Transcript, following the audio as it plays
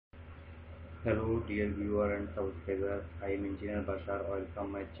Hello dear viewer and subscriber, I am Engineer Bashar.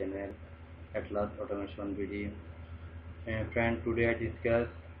 Welcome my channel at last automation video. Friend, today I discuss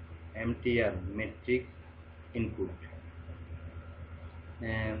MTR matrix input.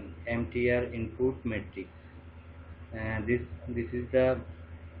 MTR input matrix. This is the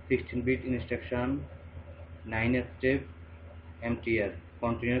 16-bit instruction, 9-step MTR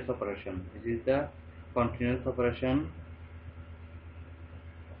continuous operation. This is the continuous operation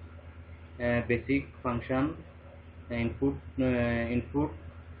basic function input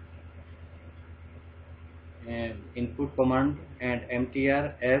command, and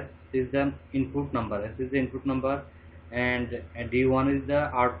MTR S is the input number. S is the input number, and D1 is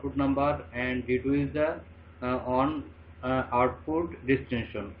the output number, and D2 is the on output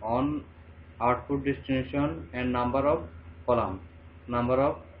destination, and number of columns. Number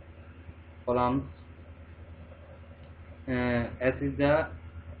of columns. S is the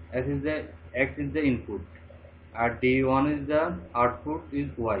X is the input. At D1 is the output is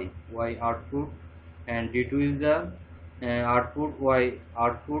Y output, and D2 is the output Y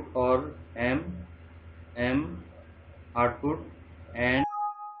output, or M output, and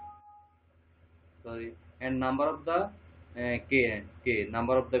and number of the K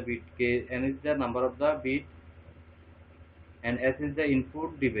number of the bit, N is the number of the bit, and S is the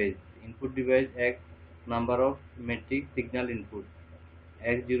input device X number of metric signal input,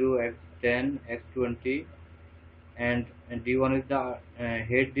 X0, X10, X20, and D1 is the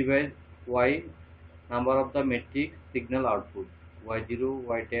head device Y number of the metric signal output, Y0,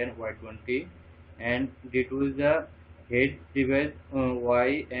 Y10, Y20, and D2 is the head device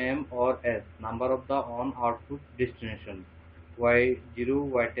Y, M, or S number of the on output destination, Y0,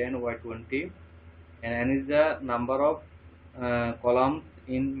 Y10, Y20, and N is the number of columns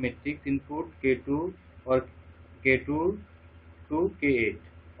in matrix input, K2 or K2 to K8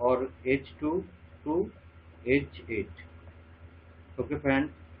 or H2 to H8. Okay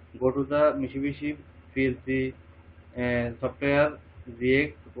friends, go to the Mitsubishi PLC software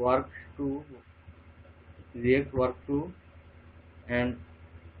ZX work 2, and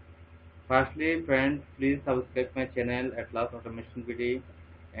firstly friends, please subscribe my channel at last automation video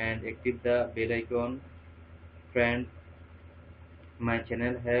and active the bell icon. Friends, my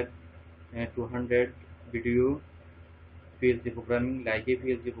channel have 200 video PLC programming, like a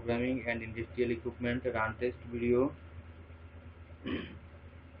PLC programming and industrial equipment run test video.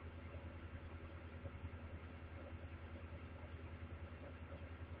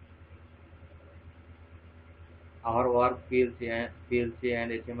 Our work PLC and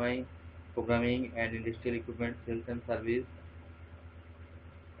HMI programming and industrial equipment sales and service.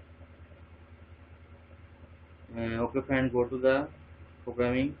 Okay friend, go to the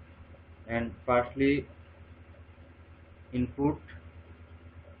programming, and firstly input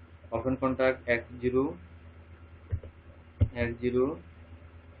open contact X0, and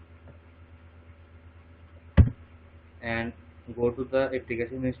go to the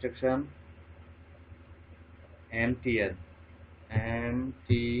application instruction MTR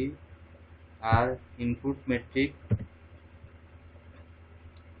input metric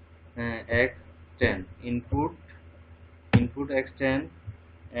X10 input X10,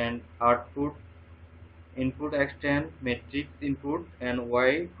 and output input X10 matrix input, and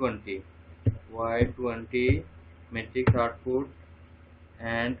Y20 matrix output,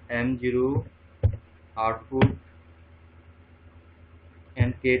 and M0 output,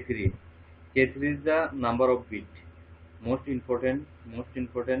 and K3 is the number of bit. Most important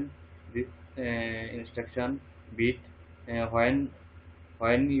this instruction bit. When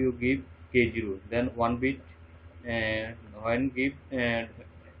you give K0, then 1 bit, when give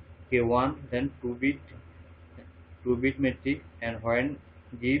K1, then 2 bit matrix, and when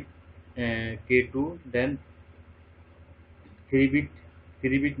give K2, then 3 bit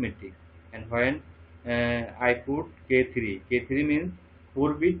matrix, and when I put K3 means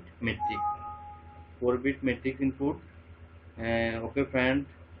 4 bit matrix input. Okay friend,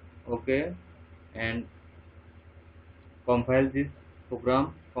 okay, and compile this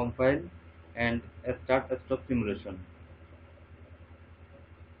program, and start stop simulation.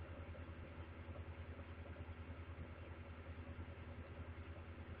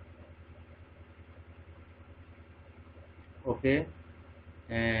 Okay,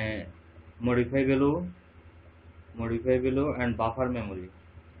 modify value and buffer memory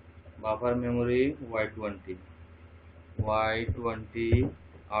Y20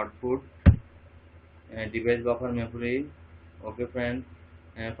 output, device buffer memory. Okay friends,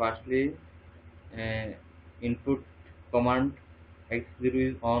 firstly input command X0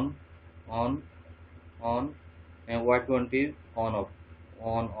 is on, and Y20 is on off.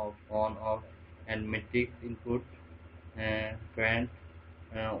 on off, and matrix input print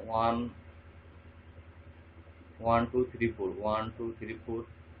 1 1 2 3 4 1 2 3 4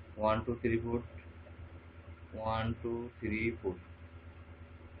 1 2 3 4 1 2 3 4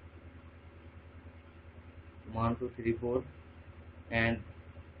 1 2 3 4, and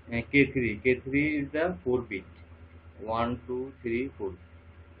K3 is the 4 bit. 1 2 3 4,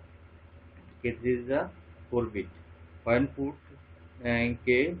 K3 is the 4 bit. When put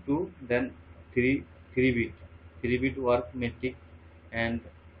K2, then 3 bit work matrix. And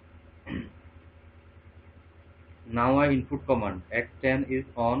now I input command x10 is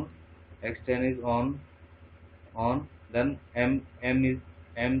on, x10 is on, then M0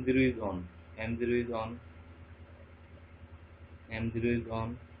 is on, M0 is on, M0 is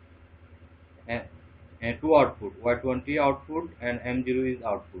on, and two output, Y20 output and M0 is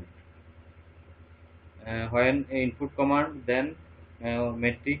output. When input command, then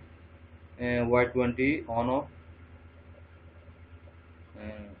matrix Y20 on off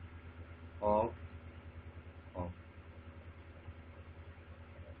off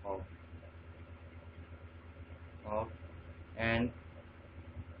off off, and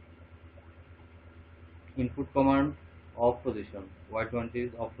input command off position, Y20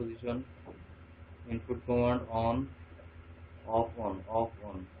 is off position, input command on, off on, off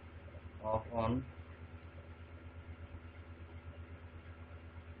on, off on,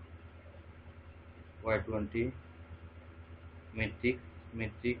 Y20 matrix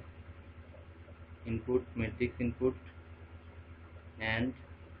input, and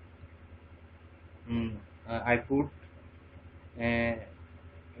I put uh,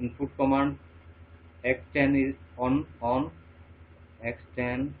 input command x10 is on,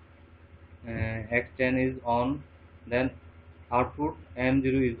 x10 x10 is on, then output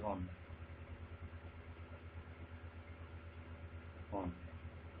M0 is on.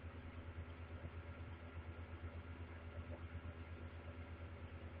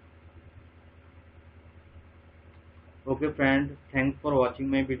 Okay friends, thanks for watching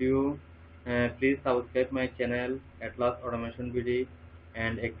my video. Please subscribe my channel at last automation video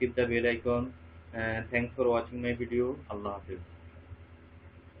and active the bell icon. Thanks for watching my video. Allah Hafiz.